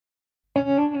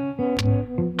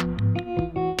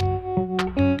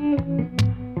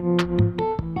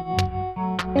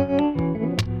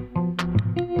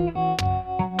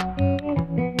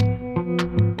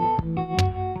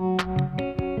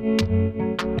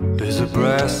a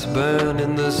brass band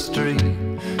in the street.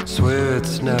 Swear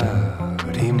it's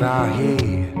not in my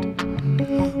head.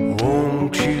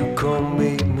 Won't you come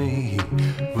meet me?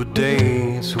 We'll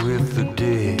dance with the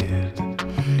dead.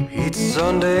 It's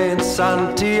Sunday in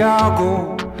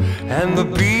Santiago, and the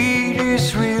beat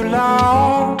is real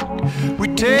loud. We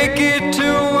take it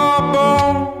to our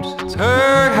bones. It's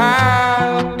heard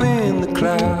high up in the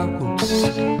clouds.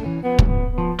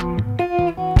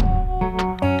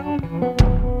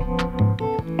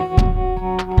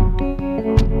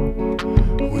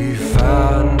 We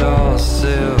find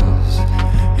ourselves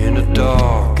in a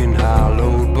dark and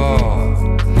hallowed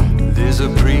bar. There's a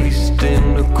priest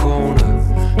in the corner,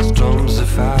 strums a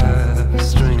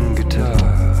 5-string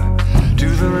guitar. To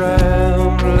the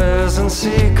ramblers and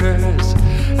seekers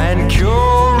and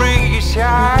curious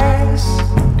eyes,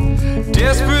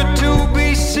 desperate to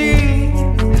be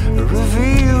seen,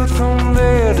 revealed from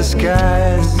their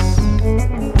disguise.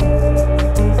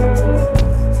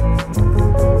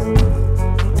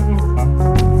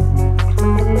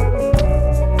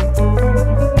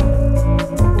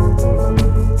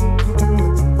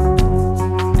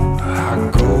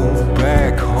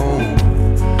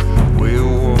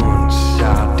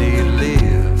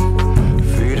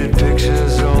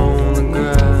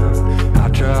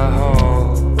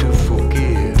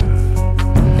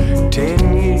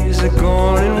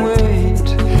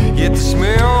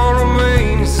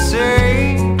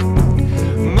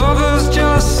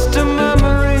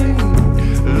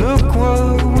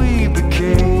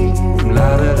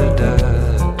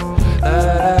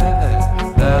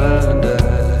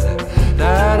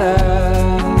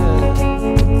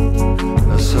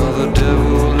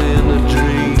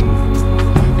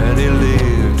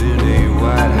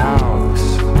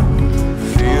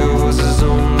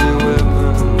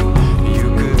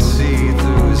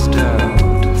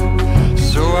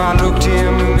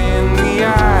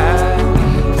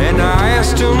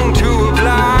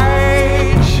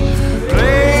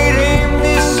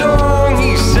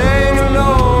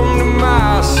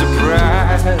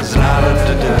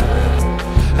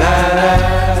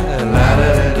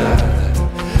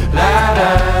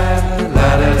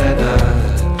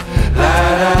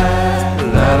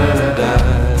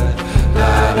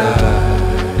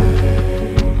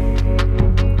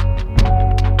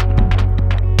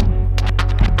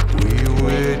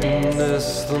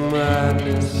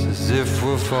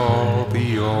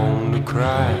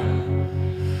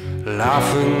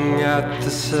 Laughing at the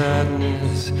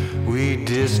sadness, we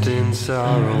distance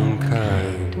our own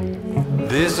kind.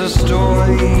 There's a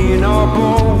story in our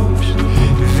bones.